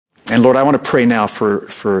And Lord, I want to pray now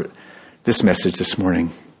for this message this morning.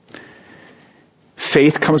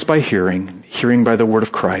 Faith comes by hearing, hearing by the word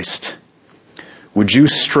of Christ. Would you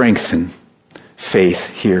strengthen faith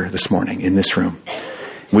here this morning in this room?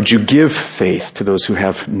 Would you give faith to those who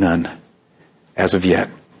have none as of yet?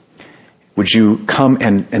 Would you come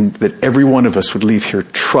and that every one of us would leave here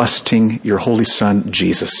trusting your Holy Son,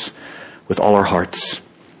 Jesus, with all our hearts,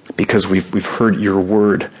 because we've heard your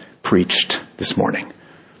word preached this morning.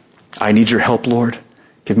 I need your help, Lord.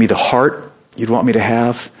 Give me the heart you'd want me to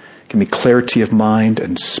have. Give me clarity of mind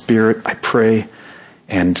and spirit, I pray,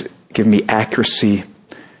 and give me accuracy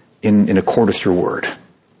in accord with your word.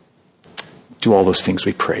 Do all those things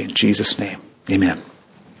we pray in Jesus' name. Amen.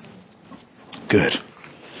 Good.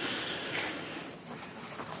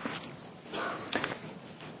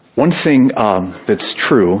 One thing that's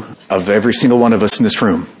true of every single one of us in this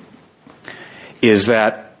room is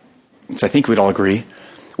that, I think we'd all agree,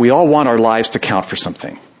 we all want our lives to count for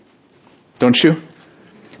something. Don't you?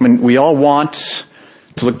 I mean, we all want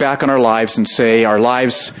to look back on our lives and say our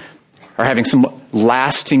lives are having some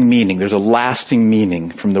lasting meaning. There's a lasting meaning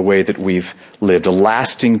from the way that we've lived, a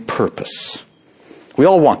lasting purpose. We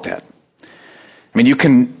all want that. I mean, you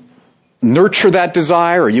can nurture that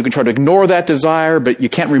desire or you can try to ignore that desire, but you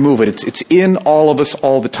can't remove it. It's in all of us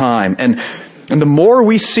all the time. And the more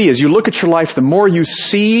we see, as you look at your life, the more you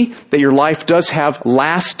see that your life does have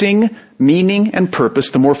lasting meaning and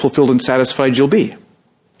purpose, the more fulfilled and satisfied you'll be.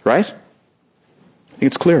 Right? I think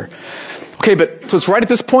it's clear. Okay, but so it's right at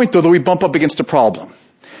this point, though, that we bump up against a problem.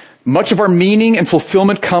 Much of our meaning and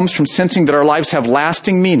fulfillment comes from sensing that our lives have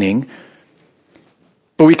lasting meaning,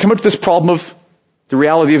 but we come up to this problem of the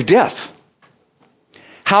reality of death.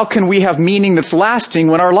 How can we have meaning that's lasting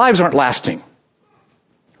when our lives aren't lasting?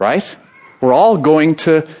 Right? We're all going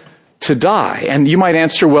to die. And you might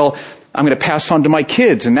answer, well, I'm going to pass on to my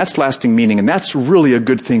kids, and that's lasting meaning, and that's really a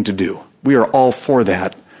good thing to do. We are all for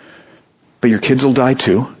that. But your kids will die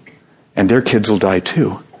too, and their kids will die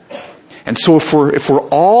too. And so if we're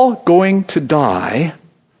all going to die,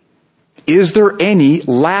 is there any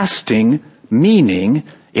lasting meaning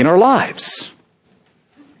in our lives?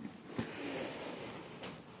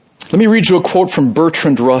 Let me read you a quote from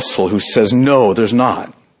Bertrand Russell, who says, no, there's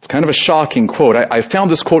not. It's kind of a shocking quote. I found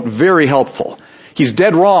this quote very helpful. He's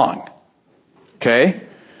dead wrong. Okay?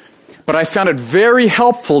 But I found it very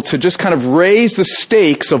helpful to just kind of raise the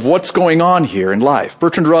stakes of what's going on here in life.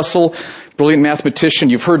 Bertrand Russell, brilliant mathematician,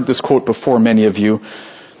 you've heard this quote before, many of you,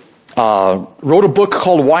 wrote a book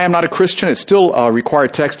called Why I'm Not a Christian. It's still a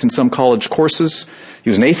required text in some college courses. He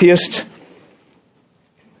was an atheist.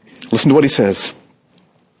 Listen to what he says.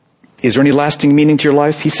 Is there any lasting meaning to your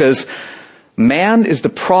life? He says, man is the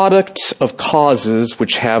product of causes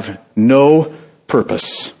which have no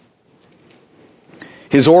purpose.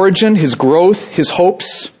 His origin, his growth, his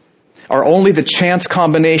hopes are only the chance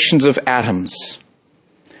combinations of atoms.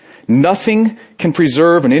 Nothing can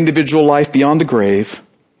preserve an individual life beyond the grave.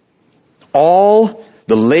 All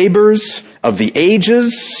the labors of the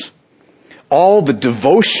ages, all the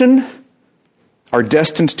devotion are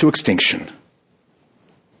destined to extinction.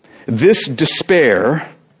 This despair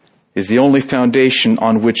is the only foundation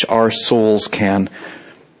on which our souls can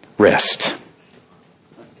rest.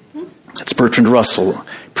 That's Bertrand Russell.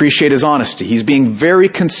 Appreciate his honesty. He's being very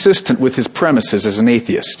consistent with his premises as an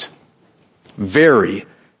atheist. Very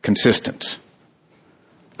consistent.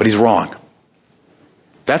 But he's wrong.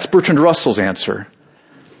 That's Bertrand Russell's answer.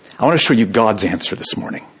 I want to show you God's answer this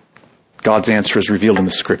morning. God's answer is revealed in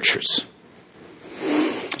the Scriptures.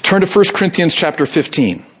 Turn to 1 Corinthians chapter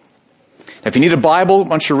 15. If you need a Bible, why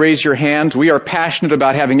don't you raise your hand? We are passionate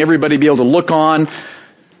about having everybody be able to look on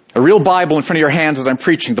a real Bible in front of your hands as I'm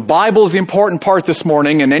preaching. The Bible is the important part this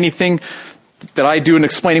morning, and anything that I do in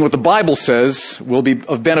explaining what the Bible says will be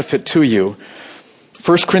of benefit to you.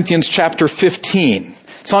 1 Corinthians chapter 15.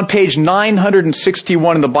 It's on page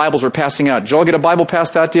 961 in the Bibles we're passing out. Did you all get a Bible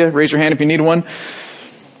passed out to you? Raise your hand if you need one.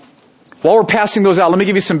 While we're passing those out, let me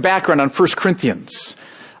give you some background on 1 Corinthians.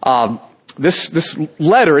 This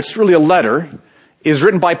letter, it's really a letter, is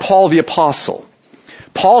written by Paul the Apostle.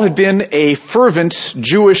 Paul had been a fervent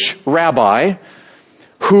Jewish rabbi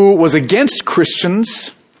who was against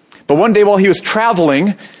Christians, but one day while he was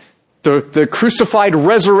traveling, the crucified,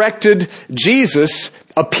 resurrected Jesus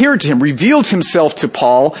appeared to him, revealed himself to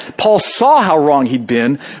Paul. Paul saw how wrong he'd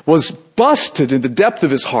been, was busted in the depth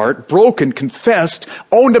of his heart, broken, confessed,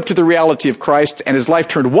 owned up to the reality of Christ, and his life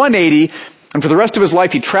turned 180. And for the rest of his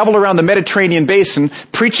life, he traveled around the Mediterranean basin,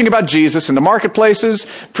 preaching about Jesus in the marketplaces,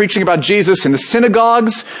 preaching about Jesus in the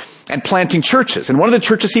synagogues, and planting churches. And one of the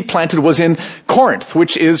churches he planted was in Corinth,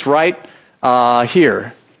 which is right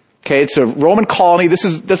here Okay, it's a Roman colony.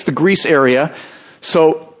 That's the Greece area.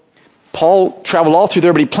 So Paul traveled all through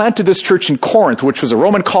there, but he planted this church in Corinth, which was a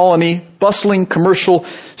Roman colony, bustling commercial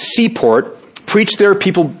seaport. Preached there,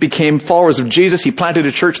 people became followers of Jesus. He planted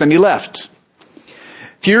a church, then he left.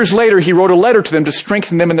 A few years later, he wrote a letter to them to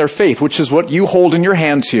strengthen them in their faith, which is what you hold in your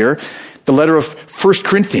hands here, the letter of 1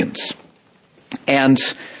 Corinthians. And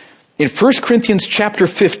in 1 Corinthians chapter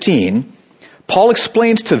 15, Paul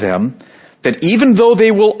explains to them that even though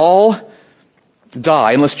they will all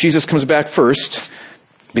die, unless Jesus comes back first,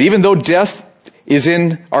 but even though death is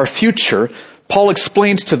in our future, Paul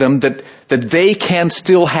explains to them that they can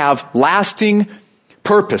still have lasting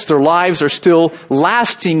purpose. Their lives are still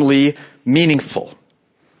lastingly meaningful.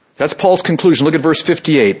 That's Paul's conclusion. Look at verse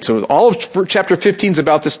 58. So all of chapter 15 is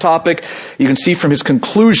about this topic. You can see from his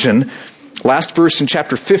conclusion, last verse in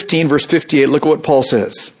chapter 15, verse 58, look at what Paul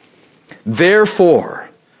says. Therefore,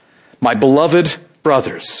 my beloved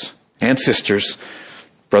brothers and sisters,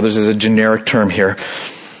 brothers is a generic term here,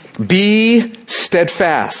 be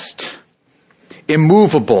steadfast,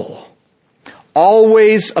 immovable,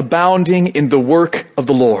 always abounding in the work of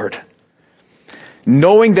the Lord,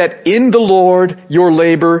 knowing that in the Lord your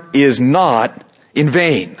labor is not in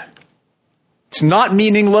vain. It's not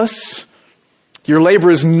meaningless. Your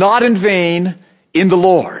labor is not in vain in the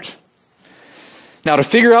Lord. Now, to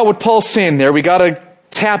figure out what Paul's saying there, we got to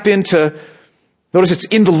tap into, notice it's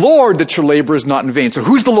in the Lord that your labor is not in vain. So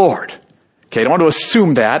who's the Lord? Okay, I don't want to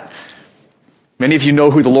assume that. Many of you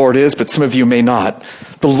know who the Lord is, but some of you may not.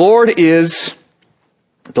 The Lord is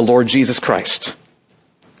the Lord Jesus Christ.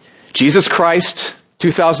 Jesus Christ,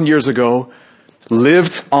 2,000 years ago,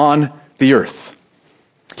 lived on the earth.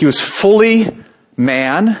 He was fully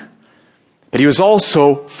man, but he was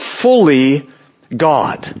also fully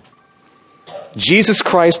God. Jesus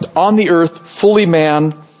Christ on the earth, fully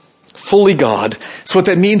man, fully God. So what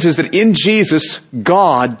that means is that in Jesus,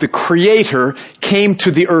 God, the Creator, came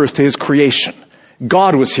to the earth, to His creation.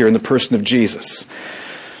 God was here in the person of Jesus.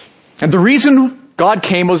 And the reason God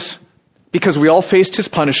came was because we all faced His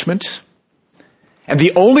punishment. And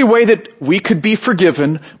the only way that we could be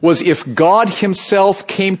forgiven was if God Himself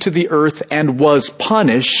came to the earth and was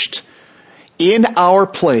punished in our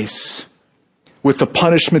place with the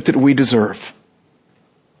punishment that we deserve.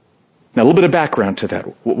 Now, a little bit of background to that.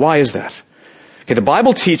 Why is that? Okay, the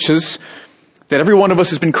Bible teaches that every one of us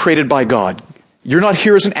has been created by God. You're not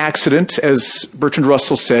here as an accident, as Bertrand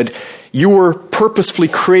Russell said. You were purposefully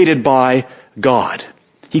created by God.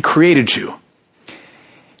 He created you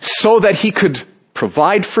so that He could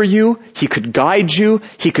provide for you, He could guide you,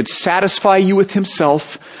 He could satisfy you with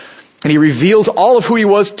Himself. And He revealed all of who He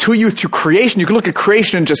was to you through creation. You can look at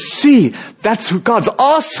creation and just see, that's who God's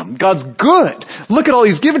awesome. God's good. Look at all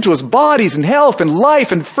He's given to us, bodies and health and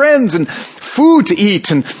life and friends and food to eat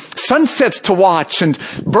and sunsets to watch and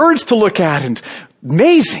birds to look at, and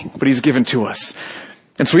amazing what He's given to us.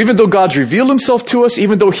 And so even though God's revealed Himself to us,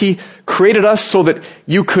 even though He created us so that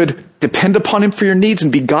you could depend upon Him for your needs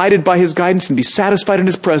and be guided by His guidance and be satisfied in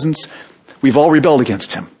His presence, we've all rebelled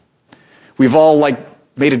against Him. We've all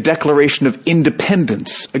made a declaration of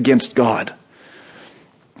independence against God.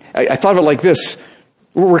 I thought of it like this.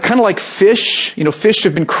 We're kind of like fish. You know, fish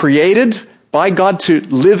have been created by God to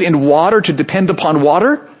live in water, to depend upon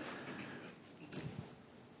water.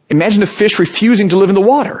 Imagine a fish refusing to live in the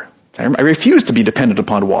water. I refuse to be dependent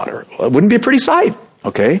upon water. Well, it wouldn't be a pretty sight,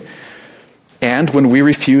 okay? And when we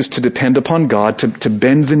refuse to depend upon God, to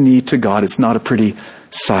bend the knee to God, it's not a pretty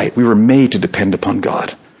sight. We were made to depend upon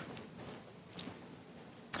God.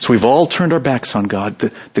 So we've all turned our backs on God.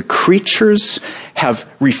 The creatures have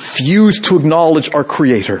refused to acknowledge our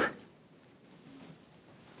Creator.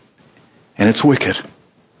 And it's wicked.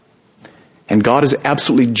 And God is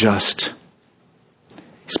absolutely just.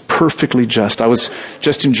 He's perfectly just. I was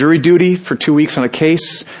just in jury duty for 2 weeks on a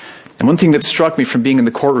case. And one thing that struck me from being in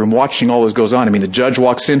the courtroom, watching all this goes on, the judge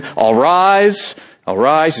walks in, all rise.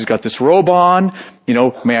 He's got this robe on.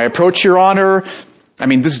 May I approach Your Honor?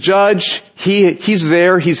 This judge, he's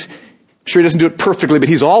there. He's sure he doesn't do it perfectly, but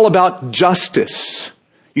he's all about justice.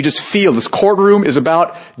 You just feel this courtroom is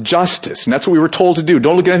about justice. And that's what we were told to do.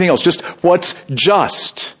 Don't look at anything else. Just what's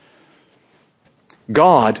just.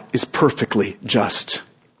 God is perfectly just.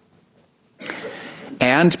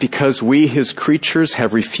 And because we, His creatures,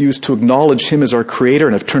 have refused to acknowledge Him as our Creator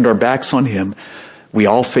and have turned our backs on Him, we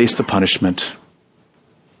all face the punishment.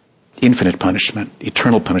 Infinite punishment,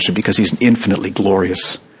 eternal punishment, because He's an infinitely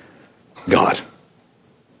glorious God.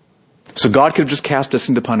 So God could have just cast us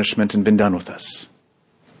into punishment and been done with us.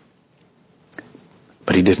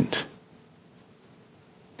 But He didn't.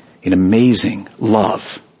 In amazing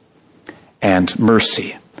love and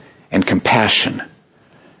mercy and compassion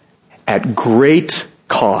at great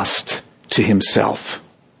cost to himself.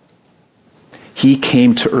 He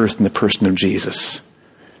came to earth in the person of Jesus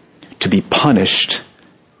to be punished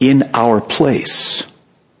in our place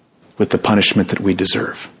with the punishment that we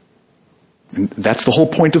deserve. And that's the whole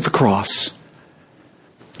point of the cross.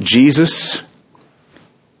 Jesus,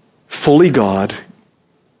 fully God,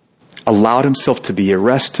 allowed himself to be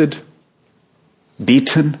arrested,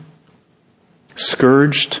 beaten,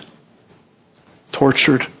 scourged,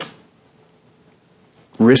 tortured,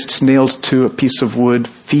 wrists nailed to a piece of wood,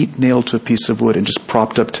 feet nailed to a piece of wood, and just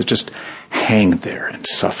propped up to just hang there and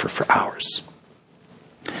suffer for hours.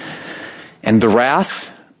 And the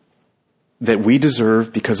wrath that we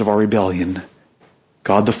deserve because of our rebellion,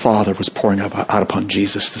 God the Father was pouring out upon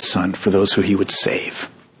Jesus the Son for those who he would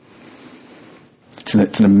save.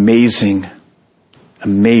 It's an amazing,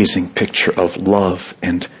 amazing picture of love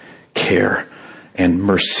and care and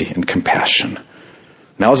mercy and compassion. And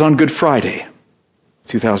that was on Good Friday,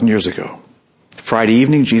 2,000 years ago. Friday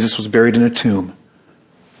evening, Jesus was buried in a tomb.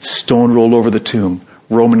 Stone rolled over the tomb.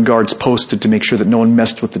 Roman guards posted to make sure that no one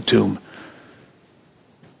messed with the tomb.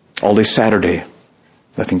 All day Saturday,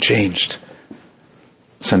 nothing changed.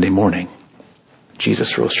 Sunday morning,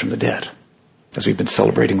 Jesus rose from the dead, as we've been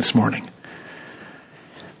celebrating this morning.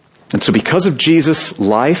 And so because of Jesus'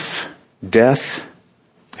 life, death,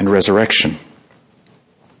 and resurrection,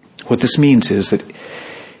 what this means is that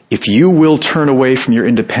if you will turn away from your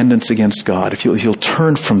independence against God, if you'll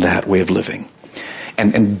turn from that way of living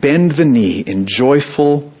and bend the knee in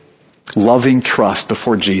joyful, loving trust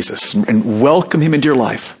before Jesus and welcome him into your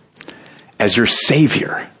life as your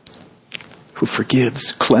Savior who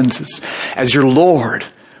forgives, cleanses, as your Lord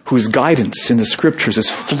whose guidance in the Scriptures is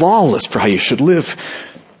flawless for how you should live.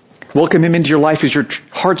 Welcome him into your life as your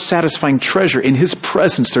heart-satisfying treasure. In his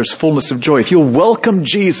presence there's fullness of joy. If you'll welcome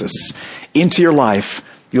Jesus into your life,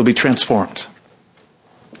 you'll be transformed.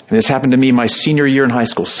 And this happened to me my senior year in high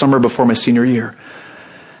school, summer before my senior year.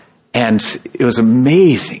 And it was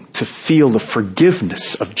amazing to feel the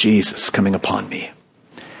forgiveness of Jesus coming upon me.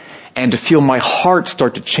 And to feel my heart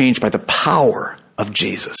start to change by the power of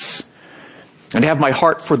Jesus. And to have my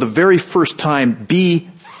heart for the very first time be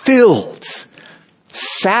filled,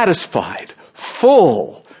 satisfied,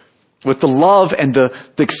 full with the love and the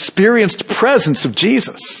experienced presence of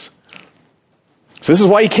Jesus. So this is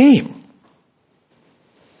why he came.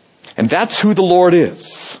 And that's who the Lord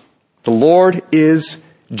is. The Lord is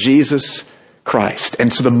Jesus Christ.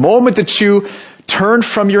 And so the moment that you turn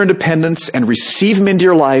from your independence and receive him into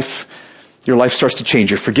your life starts to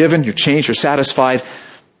change. You're forgiven, you're changed, you're satisfied.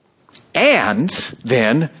 And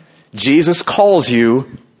then Jesus calls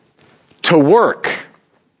you to work.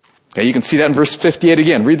 Okay, you can see that in verse 58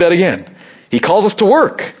 again. Read that again. He calls us to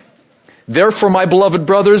work. Therefore, my beloved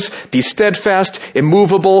brothers, be steadfast,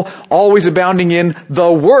 immovable, always abounding in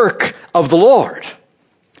the work of the Lord,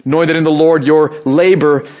 knowing that in the Lord your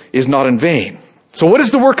labor is not in vain. So what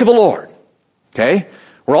is the work of the Lord? Okay?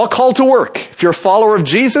 We're all called to work. If you're a follower of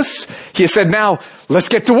Jesus, he has said, now, let's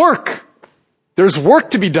get to work. There's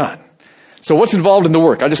work to be done. So what's involved in the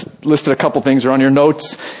work? I just listed a couple things are on your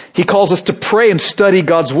notes. He calls us to pray and study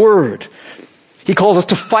God's Word. He calls us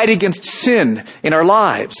to fight against sin in our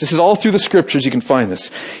lives. This is all through the Scriptures. You can find this.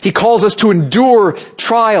 He calls us to endure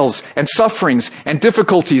trials and sufferings and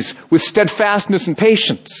difficulties with steadfastness and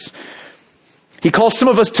patience. He calls some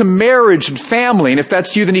of us to marriage and family. And if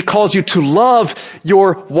that's you, then he calls you to love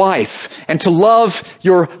your wife and to love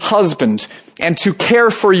your husband and to care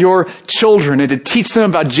for your children and to teach them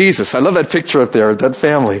about Jesus. I love that picture up there of that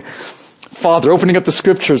family. Father opening up the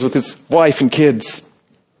Scriptures with his wife and kids.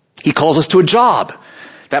 He calls us to a job.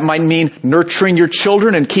 That might mean nurturing your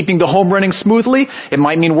children and keeping the home running smoothly. It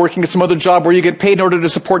might mean working at some other job where you get paid in order to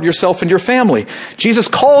support yourself and your family. Jesus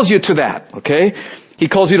calls you to that, okay? He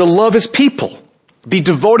calls you to love his people. Be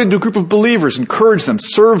devoted to a group of believers, encourage them,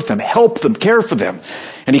 serve them, help them, care for them.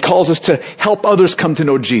 And he calls us to help others come to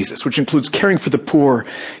know Jesus, which includes caring for the poor,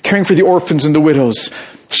 caring for the orphans and the widows,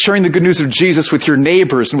 sharing the good news of Jesus with your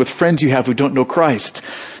neighbors and with friends you have who don't know Christ.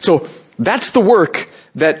 So that's the work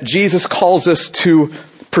that Jesus calls us to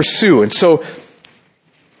pursue. And so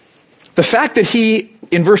the fact that he,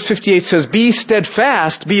 in verse 58 says, be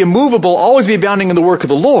steadfast, be immovable, always be abounding in the work of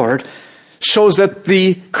the Lord, shows that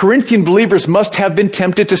the Corinthian believers must have been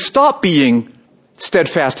tempted to stop being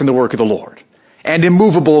steadfast in the work of the Lord and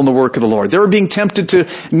immovable in the work of the Lord. They were being tempted to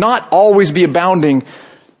not always be abounding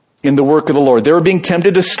in the work of the Lord. They were being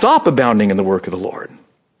tempted to stop abounding in the work of the Lord.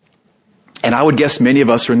 And I would guess many of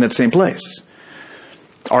us are in that same place.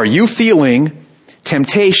 Are you feeling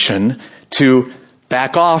temptation to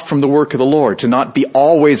back off from the work of the Lord, to not be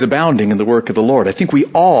always abounding in the work of the Lord. I think we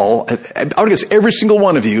all, I would guess every single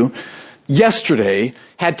one of you, yesterday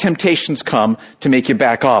had temptations come to make you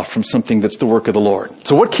back off from something that's the work of the Lord.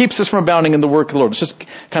 So what keeps us from abounding in the work of the Lord? Let's just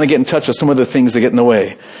kind of get in touch with some of the things that get in the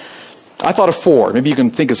way. I thought of 4. Maybe you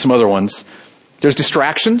can think of some other ones. There's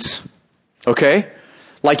distractions, okay?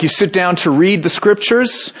 Like you sit down to read the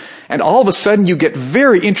scriptures, and all of a sudden you get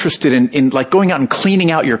very interested in like going out and cleaning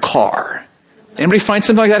out your car. Anybody find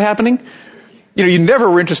something like that happening? You know, you never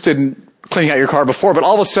were interested in cleaning out your car before, but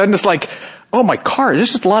all of a sudden it's like, oh, my car,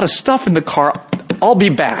 there's just a lot of stuff in the car. I'll be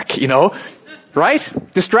back, you know,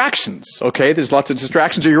 right? Distractions, okay? There's lots of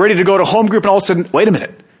distractions. Or you're ready to go to home group and all of a sudden, wait a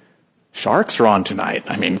minute, Sharks are on tonight.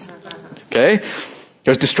 I mean, okay?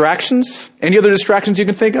 There's distractions. Any other distractions you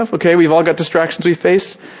can think of? Okay, we've all got distractions we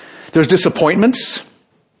face. There's disappointments,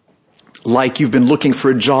 like you've been looking for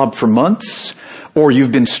a job for months, or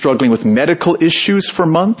you've been struggling with medical issues for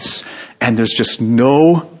months, and there's just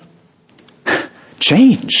no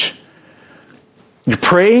change. You're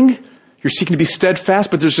praying, you're seeking to be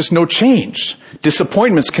steadfast, but there's just no change.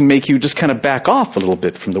 Disappointments can make you just kind of back off a little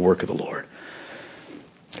bit from the work of the Lord.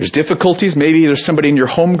 There's difficulties. Maybe there's somebody in your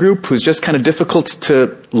home group who's just kind of difficult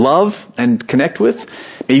to love and connect with.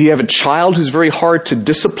 Maybe you have a child who's very hard to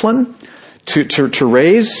discipline, to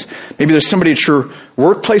raise. Maybe there's somebody at your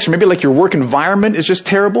workplace, or maybe like your work environment is just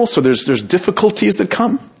terrible, so there's difficulties that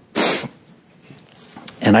come.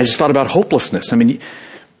 And I just thought about hopelessness. I mean,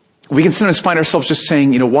 we can sometimes find ourselves just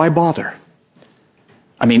saying, you know, why bother?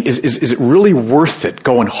 I mean, is it really worth it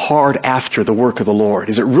going hard after the work of the Lord?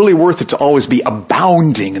 Is it really worth it to always be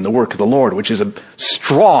abounding in the work of the Lord, which is a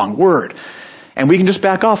strong word? And we can just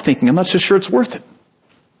back off thinking, I'm not so sure it's worth it.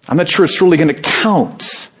 I'm not sure it's really going to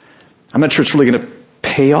count. I'm not sure it's really going to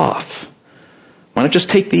pay off. Why not just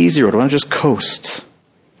take the easy road? Why not just coast?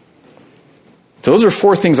 Those are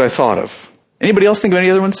 4 things I thought of. Anybody else think of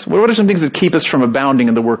any other ones? What are some things that keep us from abounding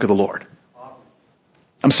in the work of the Lord?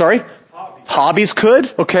 I'm sorry? Hobbies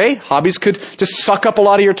could, okay. Hobbies could just suck up a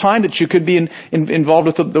lot of your time that you could be involved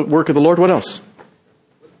with the work of the Lord. What else?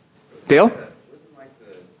 Dale?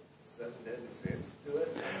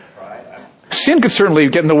 Sin could certainly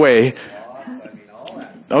get in the way.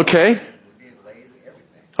 Okay.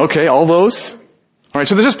 Okay, all those. All right,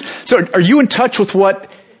 so are you in touch with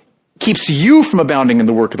what keeps you from abounding in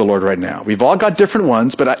the work of the Lord right now? We've all got different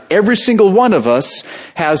ones, but every single one of us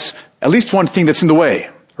has at least one thing that's in the way,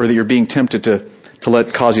 or that you're being tempted to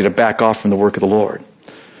let cause you to back off from the work of the Lord.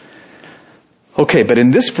 Okay, but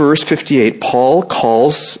in this verse 58, Paul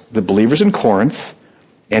calls the believers in Corinth,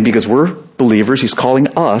 and because we're believers, he's calling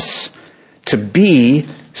us to be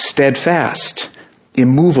steadfast,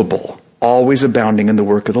 immovable, always abounding in the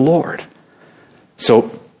work of the Lord.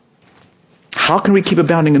 So, how can we keep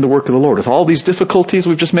abounding in the work of the Lord? With all these difficulties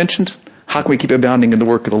we've just mentioned, how can we keep abounding in the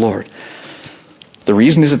work of the Lord? The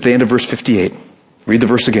reason is at the end of verse 58. Read the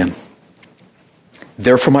verse again.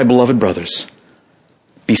 Therefore, my beloved brothers,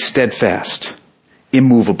 be steadfast,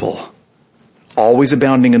 immovable, always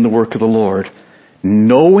abounding in the work of the Lord,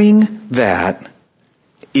 knowing that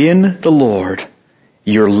in the Lord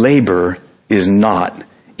your labor is not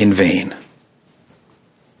in vain.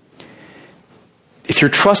 If you're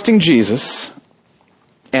trusting Jesus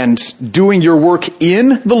and doing your work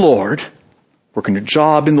in the Lord, working your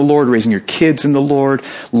job in the Lord, raising your kids in the Lord,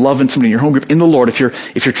 loving somebody in your home group in the Lord, if you're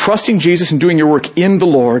trusting Jesus and doing your work in the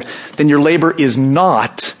Lord, then your labor is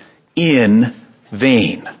not in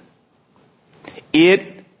vain.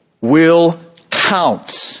 It will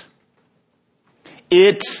count.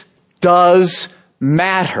 It does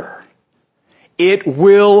matter. It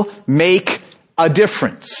will make a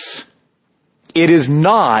difference. It is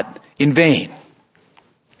not in vain.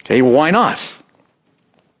 Okay, why not?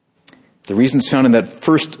 The reason is found in that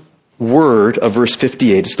first word of verse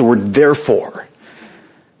 58. It's the word therefore.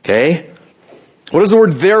 Okay? What does the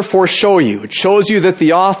word therefore show you? It shows you that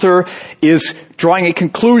the author is drawing a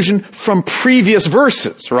conclusion from previous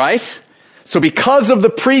verses, right? So because of the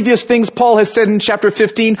previous things Paul has said in chapter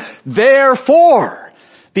 15, therefore,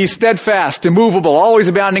 be steadfast, immovable, always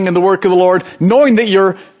abounding in the work of the Lord, knowing that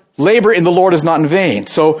your labor in the Lord is not in vain.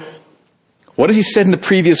 So, what has he said in the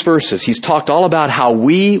previous verses? He's talked all about how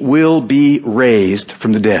we will be raised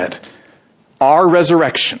from the dead. Our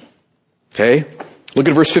resurrection. Okay? Look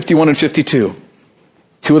at verse 51 and 52.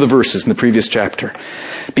 2 of the verses in the previous chapter.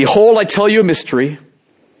 Behold, I tell you a mystery.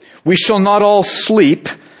 We shall not all sleep.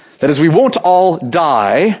 That is, we won't all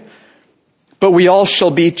die, but we all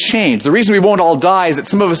shall be changed. The reason we won't all die is that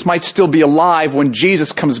some of us might still be alive when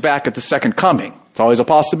Jesus comes back at the second coming. It's always a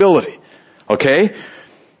possibility. Okay?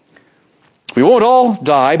 We won't all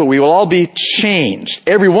die, but we will all be changed.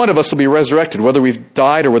 Every one of us will be resurrected, whether we've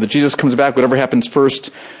died or whether Jesus comes back, whatever happens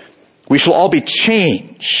first. We shall all be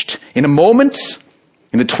changed in a moment,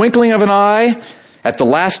 in the twinkling of an eye, at the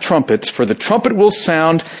last trumpet. For the trumpet will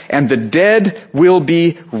sound, and the dead will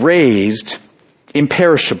be raised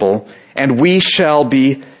imperishable, and we shall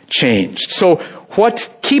be changed. So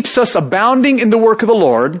what keeps us abounding in the work of the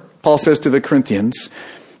Lord, Paul says to the Corinthians,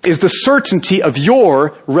 is the certainty of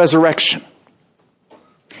your resurrection.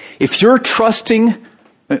 If you're trusting,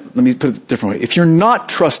 let me put it a different way. If you're not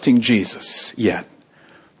trusting Jesus yet,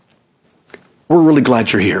 we're really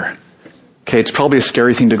glad you're here. Okay, it's probably a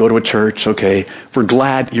scary thing to go to a church. Okay, we're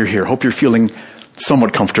glad you're here. Hope you're feeling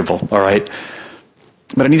somewhat comfortable. All right,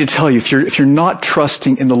 but I need to tell you, if you're not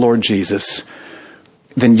trusting in the Lord Jesus,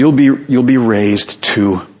 then you'll be raised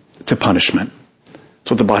to punishment.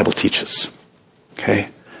 That's what the Bible teaches. Okay.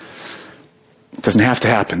 It doesn't have to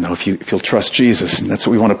happen, though, if you'll trust Jesus, and that's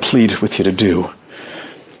what we want to plead with you to do.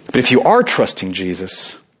 But if you are trusting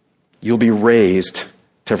Jesus, you'll be raised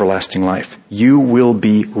to everlasting life. You will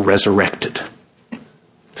be resurrected.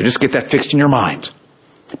 So just get that fixed in your mind.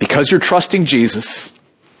 Because you're trusting Jesus,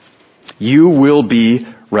 you will be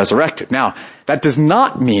resurrected. Now, that does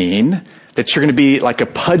not mean that you're going to be like a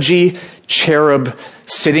pudgy cherub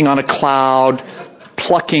sitting on a cloud,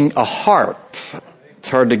 plucking a harp. It's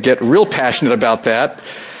hard to get real passionate about that.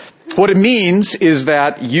 What it means is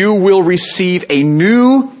that you will receive a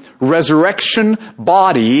new resurrection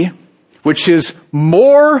body, which is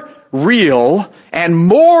more real and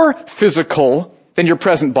more physical than your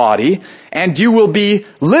present body, and you will be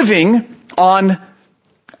living on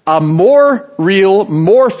a more real,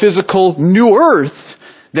 more physical new earth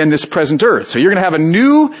than this present earth. So you're going to have a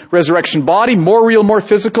new resurrection body, more real, more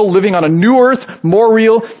physical, living on a new earth, more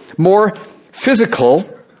real, more physical,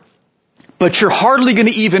 but you're hardly going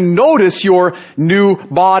to even notice your new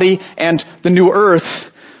body and the new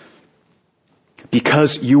earth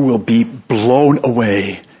because you will be blown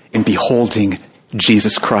away in beholding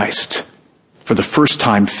Jesus Christ for the first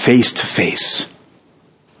time face to face.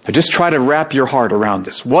 So just try to wrap your heart around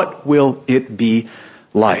this. What will it be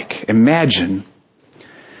like? Imagine,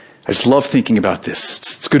 I just love thinking about this.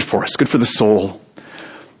 It's good for us, good for the soul.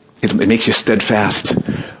 It makes you steadfast.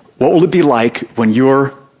 What will it be like when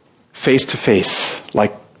you're face to face,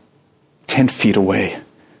 like 10 feet away,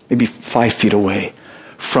 maybe 5 feet away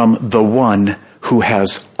from the one who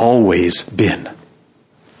has always been?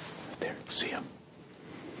 There, see him.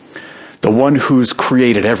 The one who's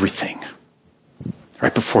created everything.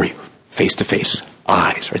 Right before you, face to face,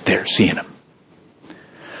 eyes right there, seeing him.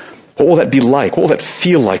 What will that be like? What will that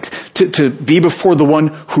feel like? To be before the one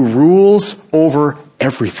who rules over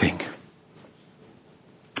everything.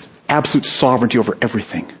 Absolute sovereignty over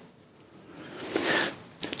everything.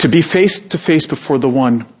 To be face to face before the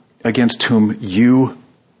one against whom you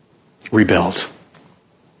rebelled.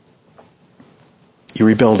 You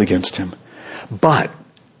rebelled against him. But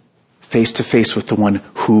face to face with the one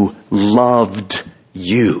who loved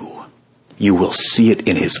you. You will see it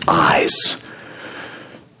in his eyes.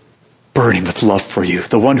 Burning with love for you.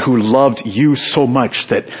 The one who loved you so much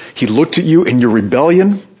that he looked at you in your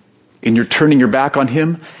rebellion, in your turning your back on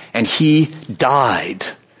him, and he died,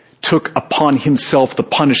 took upon himself the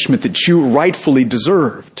punishment that you rightfully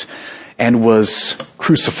deserved, and was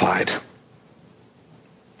crucified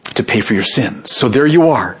to pay for your sins. So there you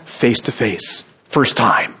are, face to face, first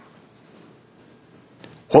time.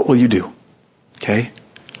 What will you do? Okay?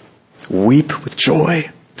 Weep with joy,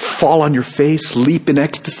 fall on your face, leap in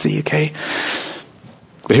ecstasy, okay?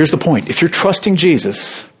 But here's the point. If you're trusting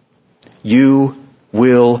Jesus, you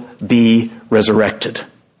will be resurrected.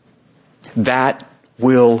 That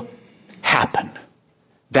will happen.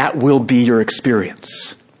 That will be your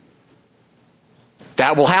experience.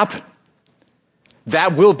 That will happen.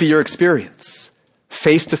 That will be your experience.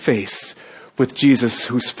 Face to face with Jesus,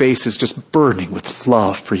 whose face is just burning with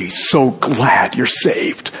love for you. He's so glad you're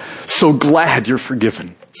saved. So glad you're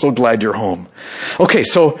forgiven. So glad you're home. Okay,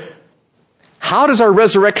 so how does our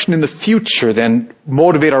resurrection in the future then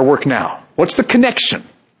motivate our work now? What's the connection?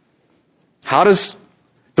 How does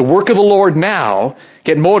the work of the Lord now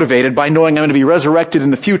get motivated by knowing I'm going to be resurrected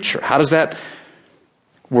in the future? How does that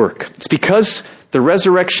work? It's because the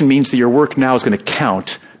resurrection means that your work now is going to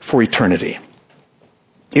count for eternity.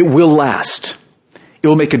 It will last. It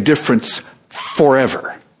will make a difference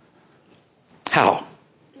forever. How?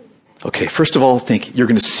 Okay, first of all, think you're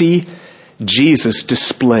going to see Jesus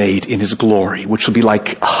displayed in his glory, which will be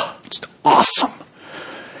like, just awesome.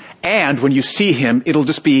 And when you see him, it'll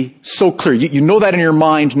just be so clear. You know that in your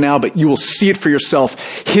mind now, but you will see it for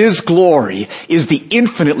yourself. His glory is the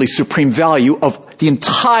infinitely supreme value of the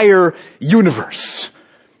entire universe.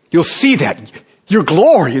 You'll see that. Your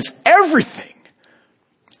glory is everything.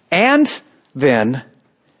 And then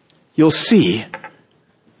you'll see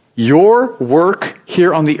your work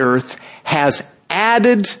here on the earth has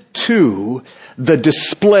added to the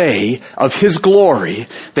display of his glory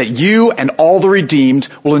that you and all the redeemed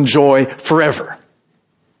will enjoy forever.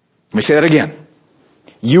 Let me say that again.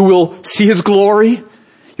 You will see his glory.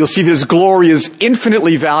 You'll see that his glory is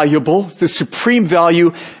infinitely valuable, the supreme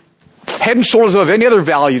value, head and shoulders above any other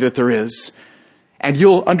value that there is. And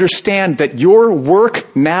you'll understand that your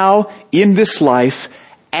work now in this life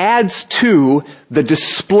adds to the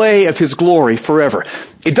display of his glory forever.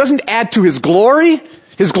 It doesn't add to his glory.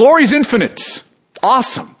 His glory is infinite.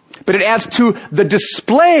 Awesome. But it adds to the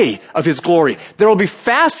display of his glory. There will be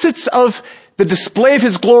facets of the display of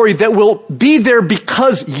his glory that will be there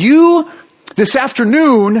because you, this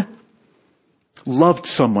afternoon, loved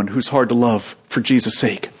someone who's hard to love for Jesus'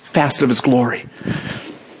 sake. Facet of his glory.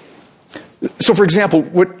 So, for example,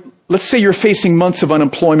 let's say you're facing months of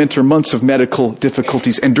unemployment or months of medical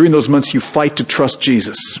difficulties, and during those months you fight to trust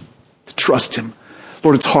Jesus, to trust him.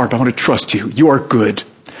 Lord, it's hard, but I want to trust you. You are good.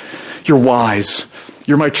 You're wise.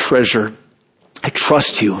 You're my treasure. I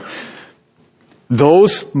trust you.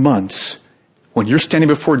 Those months, when you're standing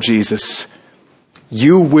before Jesus,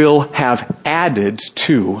 you will have added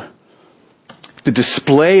to the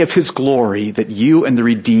display of his glory that you and the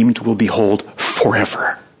redeemed will behold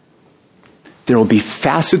forever. There will be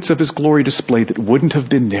facets of his glory displayed that wouldn't have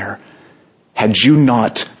been there had you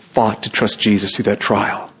not fought to trust Jesus through that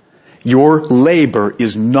trial. Your labor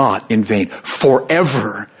is not in vain.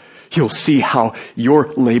 Forever, you'll see how your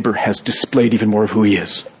labor has displayed even more of who he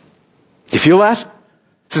is. Do you feel that?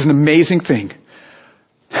 This is an amazing thing.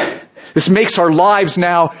 This makes our lives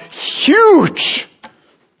now huge.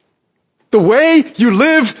 The way you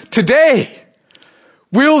live today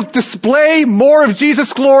will display more of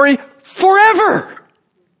Jesus' glory forever.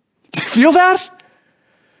 Do you feel that?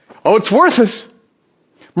 Oh, it's worth it.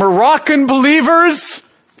 Moroccan believers,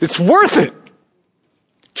 it's worth it.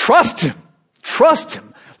 Trust him. Trust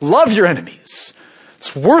him. Love your enemies.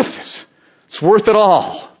 It's worth it. It's worth it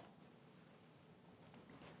all.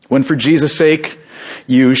 When for Jesus' sake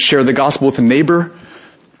you share the gospel with a neighbor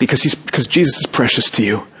because Jesus is precious to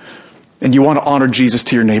you and you want to honor Jesus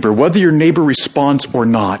to your neighbor, whether your neighbor responds or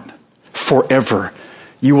not, forever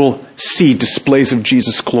you will see displays of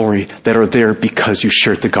Jesus' glory that are there because you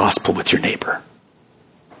shared the gospel with your neighbor.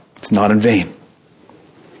 It's not in vain.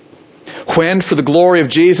 When, for the glory of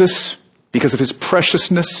Jesus, because of his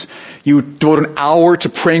preciousness, you devote an hour to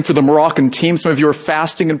praying for the Moroccan team. Some of you are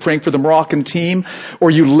fasting and praying for the Moroccan team. Or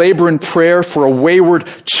you labor in prayer for a wayward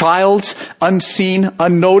child, unseen,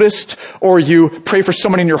 unnoticed. Or you pray for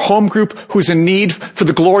someone in your home group who's in need for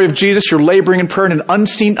the glory of Jesus. You're laboring in prayer in an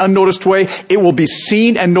unseen, unnoticed way. It will be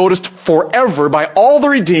seen and noticed forever by all the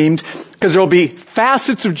redeemed, because there will be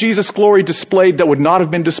facets of Jesus' glory displayed that would not have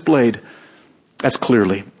been displayed as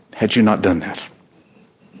clearly had you not done that.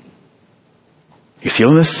 You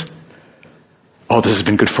feeling this? Oh, this has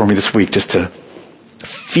been good for me this week just to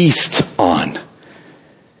feast on.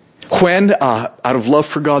 When, out of love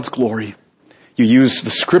for God's glory, you use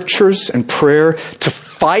the scriptures and prayer to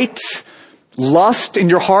fight lust in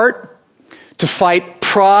your heart, to fight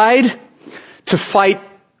pride, to fight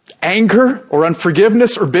anger or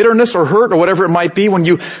unforgiveness or bitterness or hurt or whatever it might be, when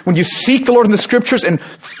you seek the Lord in the scriptures and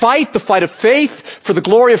fight the fight of faith for the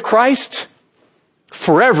glory of Christ,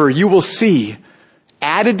 forever you will see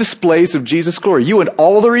added displays of Jesus' glory. You and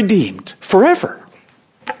all the redeemed forever.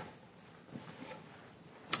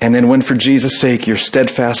 And then when for Jesus' sake you're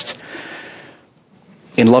steadfast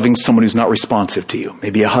in loving someone who's not responsive to you,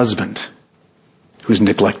 maybe a husband who's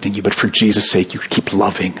neglecting you, but for Jesus' sake you keep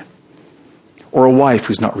loving. Or a wife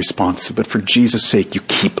who's not responsive, but for Jesus' sake you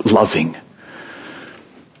keep loving.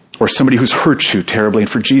 Or somebody who's hurt you terribly, and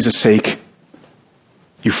for Jesus' sake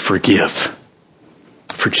you forgive.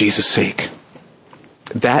 For Jesus' sake.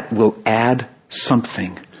 That will add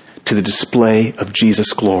something to the display of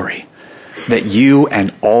Jesus' glory that you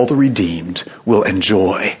and all the redeemed will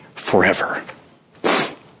enjoy forever.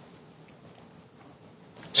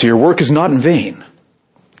 So your work is not in vain.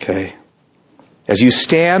 Okay? As you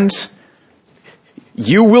stand,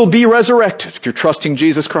 you will be resurrected if you're trusting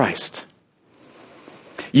Jesus Christ.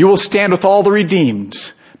 You will stand with all the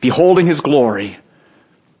redeemed, beholding his glory.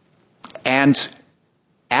 And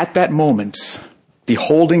at that moment,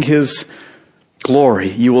 beholding his glory,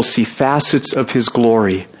 you will see facets of his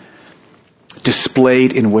glory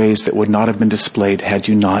displayed in ways that would not have been displayed had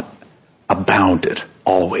you not abounded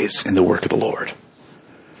always in the work of the Lord.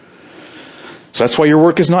 So that's why your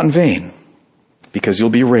work is not in vain, because you'll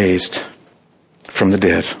be raised from the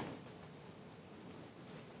dead.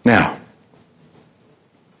 Now,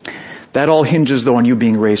 that all hinges, though, on you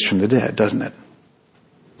being raised from the dead, doesn't it?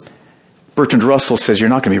 Bertrand Russell says you're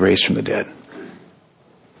not going to be raised from the dead.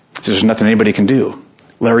 He says there's nothing anybody can do.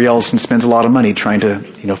 Larry Ellison spends a lot of money trying to,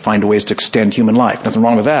 find ways to extend human life. Nothing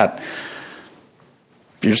wrong with that.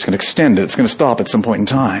 You're just going to extend it. It's going to stop at some point in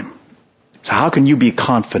time. So how can you be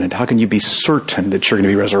confident? How can you be certain that you're going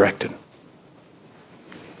to be resurrected?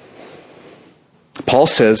 Paul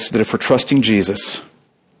says that if we're trusting Jesus,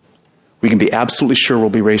 we can be absolutely sure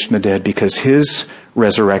we'll be raised from the dead because his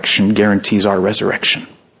resurrection guarantees our resurrection.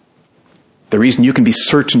 The reason you can be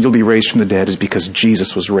certain you'll be raised from the dead is because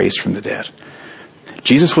Jesus was raised from the dead.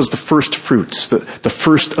 Jesus was the first fruits, the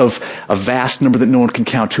first of a vast number that no one can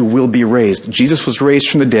count who will be raised. Jesus was raised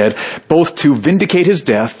from the dead, both to vindicate his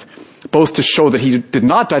death, both to show that he did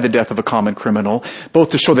not die the death of a common criminal, both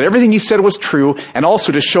to show that everything he said was true, and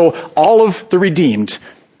also to show all of the redeemed,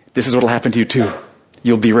 this is what will happen to you too.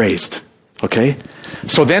 You'll be raised. Okay?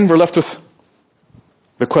 So then we're left with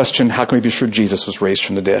the question, how can we be sure Jesus was raised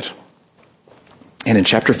from the dead? And in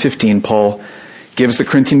chapter 15, Paul gives the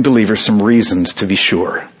Corinthian believers some reasons to be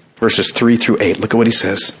sure. Verses 3 through 8. Look at what he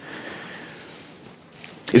says.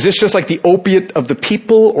 Is this just like the opiate of the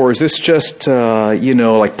people, or is this just,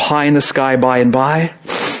 like pie in the sky by and by?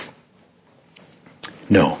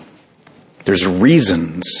 No. There's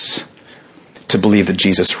reasons to believe that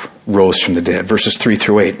Jesus rose from the dead. Verses 3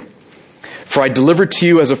 through 8. For I delivered to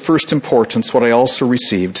you as of first importance what I also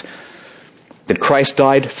received, that Christ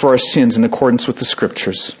died for our sins in accordance with the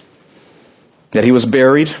Scriptures, that he was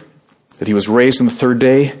buried, that he was raised on the third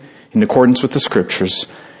day in accordance with the Scriptures,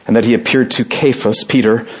 and that he appeared to Cephas,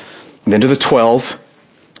 Peter, and then to the 12.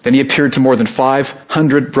 Then he appeared to more than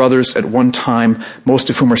 500 brothers at one time, most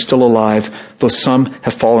of whom are still alive, though some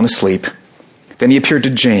have fallen asleep. Then he appeared to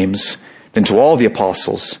James, then to all the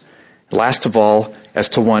apostles. Last of all, as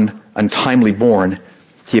to one untimely born,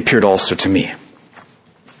 he appeared also to me.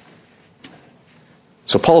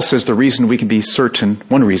 So Paul says the reason we can be certain,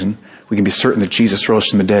 one reason we can be certain that Jesus rose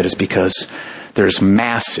from the dead is because there's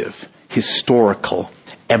massive historical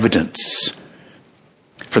evidence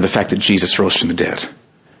for the fact that Jesus rose from the dead.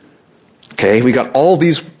 Okay, we got all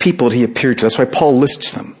these people that he appeared to. That's why Paul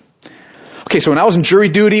lists them. Okay, so when I was in jury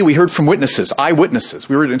duty, we heard from witnesses, eyewitnesses.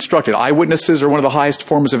 We were instructed. Eyewitnesses are one of the highest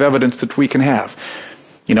forms of evidence that we can have.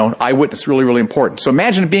 Eyewitness, really, really important. So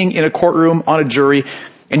imagine being in a courtroom on a jury,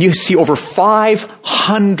 and you see over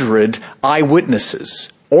 500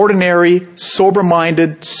 eyewitnesses. Ordinary,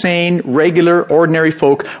 sober-minded, sane, regular, ordinary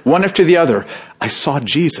folk, one after the other. I saw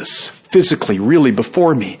Jesus physically, really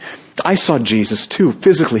before me. I saw Jesus too,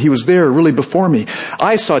 physically. He was there, really before me.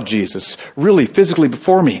 I saw Jesus, really, physically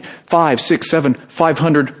before me. 5, 6, 7,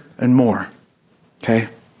 500 and more. Okay?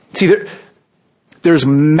 See, there's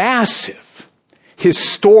massive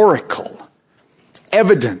historical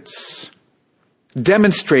evidence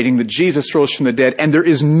demonstrating that Jesus rose from the dead, and there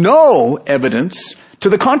is no evidence to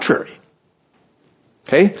the contrary.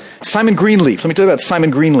 Okay? Simon Greenleaf. Let me tell you about Simon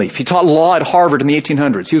Greenleaf. He taught law at Harvard in the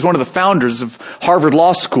 1800s. He was one of the founders of Harvard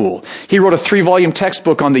Law School. He wrote a 3-volume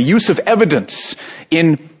textbook on the use of evidence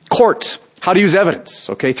in court. How to use evidence.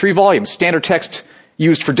 Okay? 3 volumes. Standard text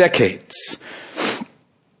used for decades.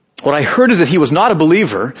 What I heard is that he was not a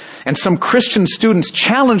believer, and some Christian students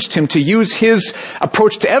challenged him to use his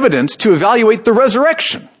approach to evidence to evaluate the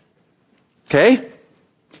resurrection. Okay?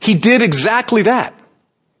 He did exactly that.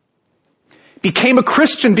 Became a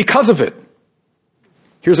Christian because of it.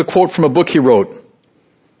 Here's a quote from a book he wrote.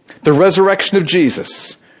 The resurrection of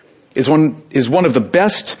Jesus is one of the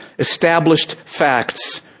best established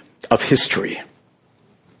facts of history.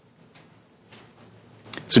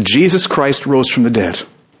 So Jesus Christ rose from the dead.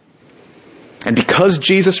 And because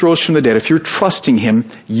Jesus rose from the dead, if you're trusting him,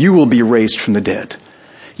 you will be raised from the dead.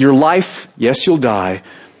 Your life, yes, you'll die,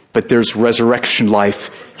 but there's resurrection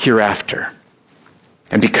life hereafter.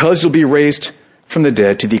 And because you'll be raised from the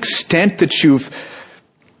dead, to the extent that you've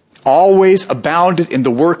always abounded in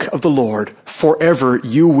the work of the Lord, forever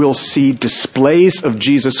you will see displays of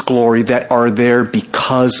Jesus' glory that are there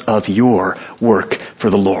because of your work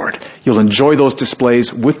for the Lord. You'll enjoy those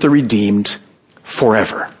displays with the redeemed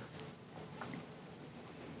forever.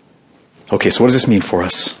 Okay, so what does this mean for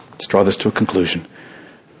us? Let's draw this to a conclusion.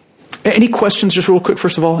 Any questions, just real quick,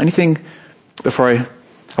 first of all? Anything before I'd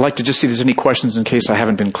like to just see if there's any questions in case I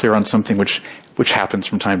haven't been clear on something which happens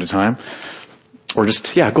from time to time. Or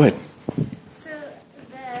just, go ahead. So,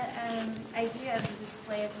 I idea of the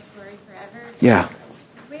display of His glory forever. Yeah.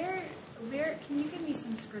 Where can you give me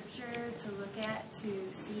some scripture to look at to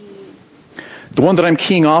see? The one that I'm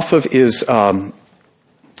keying off of is 2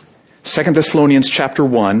 Thessalonians chapter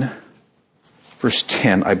 1, verse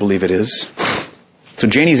 10, I believe it is. So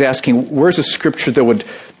Janie's asking, where's a scripture that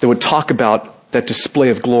would talk about that display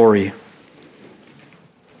of glory?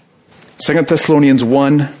 2 Thessalonians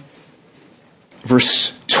 1,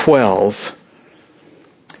 verse 12.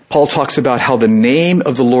 Paul talks about how the name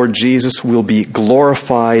of the Lord Jesus will be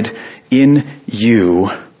glorified in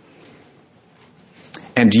you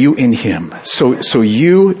and you in Him. So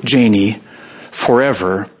you, Janie,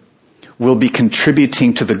 forever will be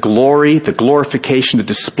contributing to the glory, the glorification, the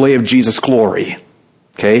display of Jesus' glory.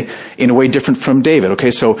 Okay? In a way different from David.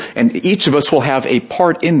 Okay? So, and each of us will have a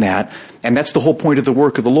part in that, and that's the whole point of the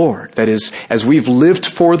work of the Lord. That is, as we've lived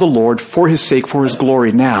for the Lord, for His sake, for His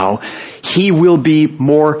glory now, He will be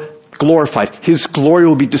more glorified. His glory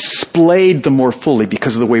will be displayed the more fully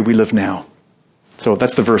because of the way we live now. So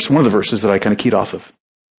that's the verse, one of the verses that I kind of keyed off of.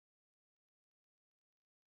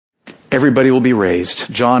 Everybody will be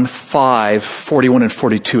raised. John 5, 41 and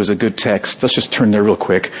 42 is a good text. Let's just turn there real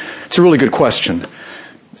quick. It's a really good question.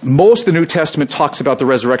 Most of the New Testament talks about the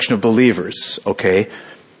resurrection of believers, okay?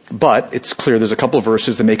 But it's clear, there's a couple of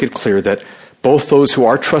verses that make it clear that both those who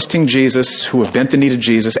are trusting Jesus, who have bent the knee to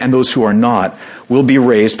Jesus, and those who are not, will be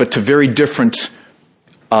raised, but to very different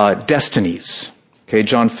destinies. Okay,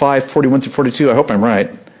 John 5, 41 through 42, I hope I'm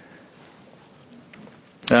right.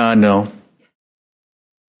 No.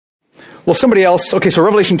 Well, somebody else, okay, so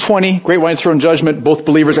Revelation 20, great white throne judgment, both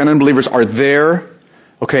believers and unbelievers are there.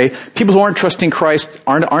 Okay, people who aren't trusting Christ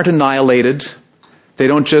aren't annihilated. They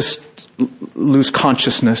don't just lose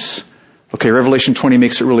consciousness. Okay, Revelation 20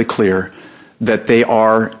 makes it really clear that they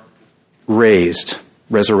are raised,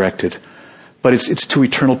 resurrected. But it's to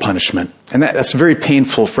eternal punishment. And that's very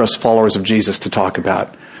painful for us followers of Jesus to talk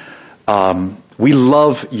about. We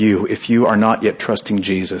love you if you are not yet trusting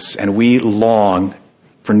Jesus. And we long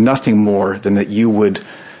for nothing more than that you would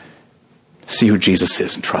see who Jesus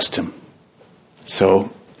is and trust Him.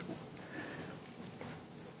 So,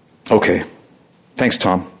 okay. Thanks,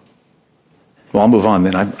 Tom. Well, I'll move on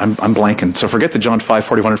then. I'm blanking. So forget the John 5,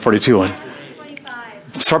 41 and 42 one.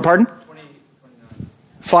 25. Sorry, pardon?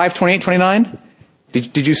 5, 28, 29?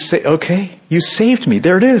 Did you say, okay, you saved me.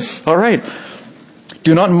 There it is. All right.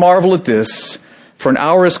 Do not marvel at this, for an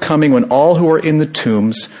hour is coming when all who are in the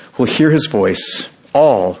tombs will hear His voice,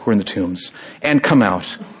 all who are in the tombs, and come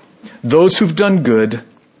out. Those who've done good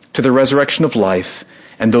to the resurrection of life,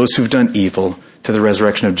 and those who've done evil to the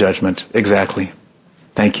resurrection of judgment. Exactly.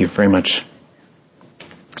 Thank you very much.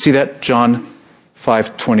 See that? John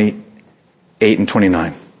 5, 28 and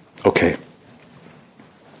 29. Okay.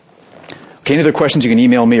 Okay, any other questions, you can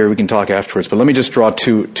email me or we can talk afterwards. But let me just draw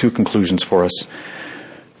two conclusions for us.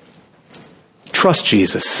 Trust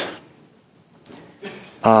Jesus.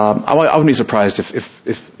 I wouldn't be surprised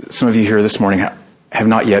if some of you here this morning have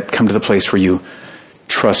not yet come to the place where you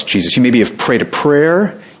trust Jesus. You maybe have prayed a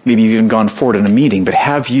prayer, maybe you've even gone forward in a meeting, but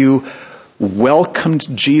have you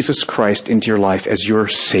welcomed Jesus Christ into your life as your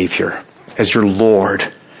Savior, as your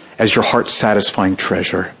Lord, as your heart-satisfying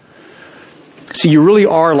treasure? See, you really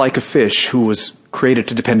are like a fish who was created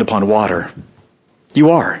to depend upon water. You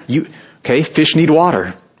are. Okay, fish need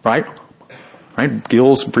water, right? Right?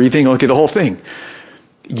 Gills, breathing, okay, the whole thing.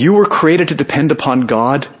 You were created to depend upon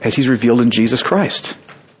God as He's revealed in Jesus Christ.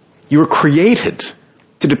 You were created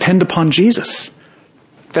to depend upon Jesus.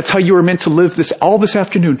 That's how you were meant to live all this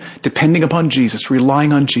afternoon, depending upon Jesus,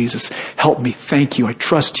 relying on Jesus. Help me, thank you, I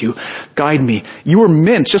trust you, guide me. You were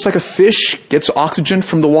meant, just like a fish gets oxygen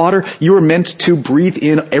from the water, you were meant to breathe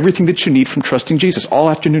in everything that you need from trusting Jesus all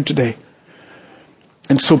afternoon today.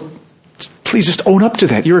 And so, please just own up to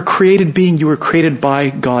that. You're a created being, you were created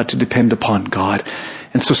by God to depend upon God.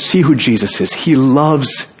 And so see who Jesus is. He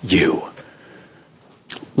loves you.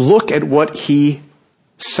 Look at what He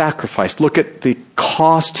sacrificed. Look at the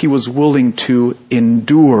cost He was willing to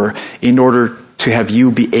endure in order to have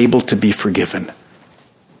you be able to be forgiven.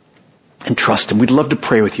 And trust Him. We'd love to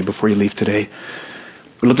pray with you before you leave today.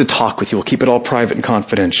 We'd love to talk with you. We'll keep it all private and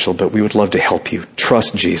confidential, but we would love to help you.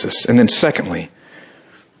 Trust Jesus. And then secondly,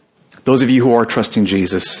 those of you who are trusting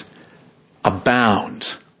Jesus,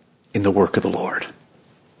 abound in the work of the Lord.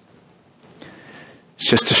 It's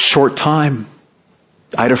just a short time.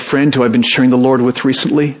 I had a friend who I've been sharing the Lord with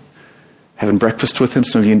recently, having breakfast with him.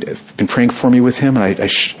 Some of you have been praying for me with him,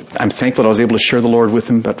 and I'm thankful that I was able to share the Lord with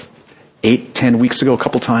him about 8-10 weeks ago, a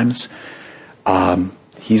couple times.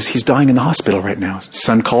 He's dying in the hospital right now. His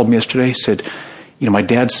son called me yesterday, said, my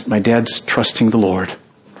dad's trusting the Lord.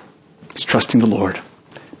 He's trusting the Lord.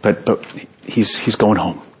 But he's going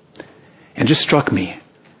home. And it just struck me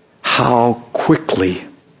how quickly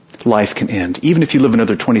life can end. Even if you live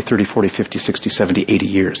another 20, 30, 40, 50, 60, 70, 80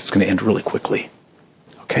 years, it's going to end really quickly.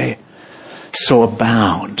 Okay? So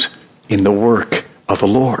abound in the work of the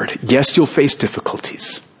Lord. Yes, you'll face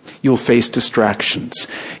difficulties. You'll face distractions.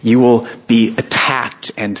 You will be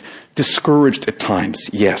attacked and discouraged at times.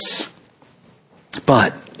 Yes.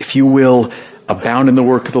 But if you will abound in the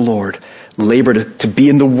work of the Lord, labor to be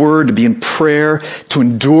in the Word, to be in prayer, to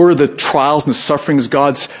endure the trials and the sufferings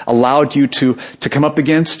God's allowed you to come up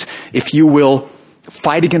against, if you will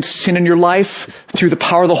fight against sin in your life through the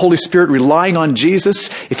power of the Holy Spirit, relying on Jesus,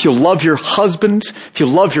 if you'll love your husband, if you'll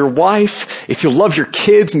love your wife, if you'll love your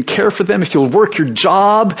kids and care for them, if you'll work your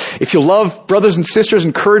job, if you'll love brothers and sisters,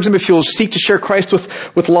 encourage them, if you'll seek to share Christ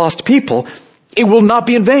with lost people, it will not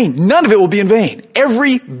be in vain. None of it will be in vain.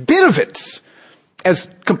 Every bit of it, as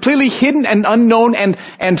completely hidden and unknown and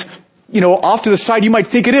off to the side you might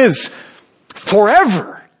think it is,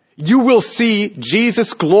 forever you will see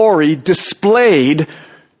Jesus' glory displayed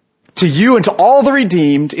to you and to all the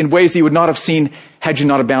redeemed in ways that you would not have seen had you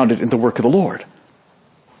not abounded in the work of the Lord.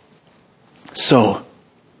 So,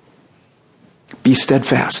 be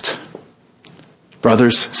steadfast.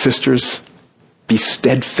 Brothers, sisters, be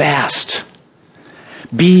steadfast.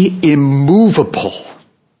 Be immovable.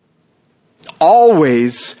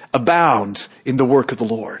 Always abound in the work of the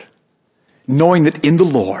Lord, knowing that in the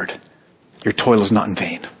Lord your toil is not in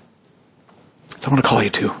vain. So I want to call you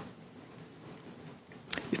to.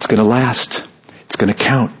 It's going to last. It's going to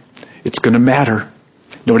count. It's going to matter.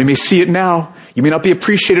 Nobody may see it now. You may not be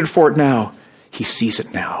appreciated for it now. He sees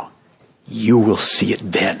it now. You will see it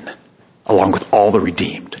then, along with all the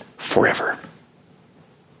redeemed forever.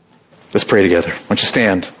 Let's pray together. Why don't you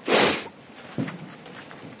stand?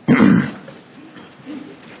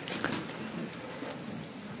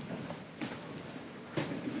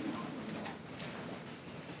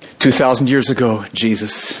 2,000 years ago,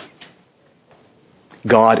 Jesus,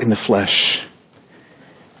 God in the flesh,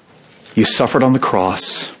 you suffered on the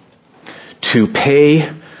cross to pay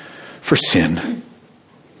for sin.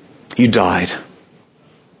 You died.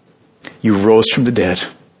 You rose from the dead.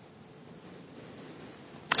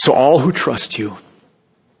 So all who trust you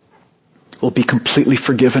will be completely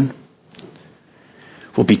forgiven,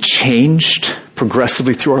 will be changed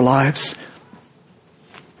progressively through our lives,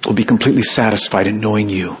 will be completely satisfied in knowing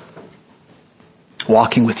you,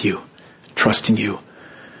 walking with you, trusting you.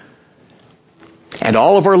 And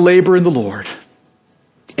all of our labor in the Lord,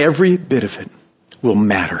 every bit of it, will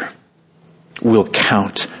matter, will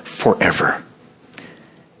count forever.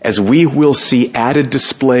 As we will see added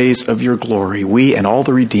displays of your glory, we and all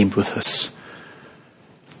the redeemed with us,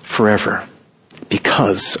 forever,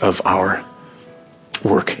 because of our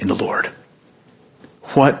work in the Lord.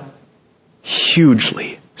 What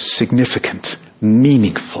hugely significant,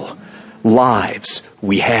 meaningful lives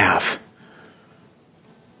we have.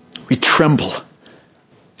 We tremble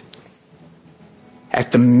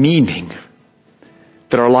at the meaning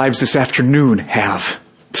that our lives this afternoon have,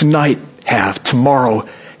 tonight have, tomorrow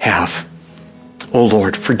have. Oh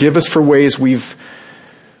Lord, forgive us for ways we've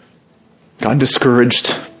gotten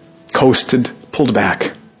discouraged, coasted, pulled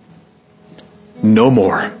back. No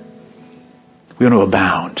more. We want to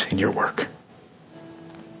abound in your work.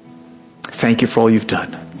 Thank you for all you've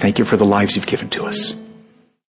done. Thank you for the lives you've given to us.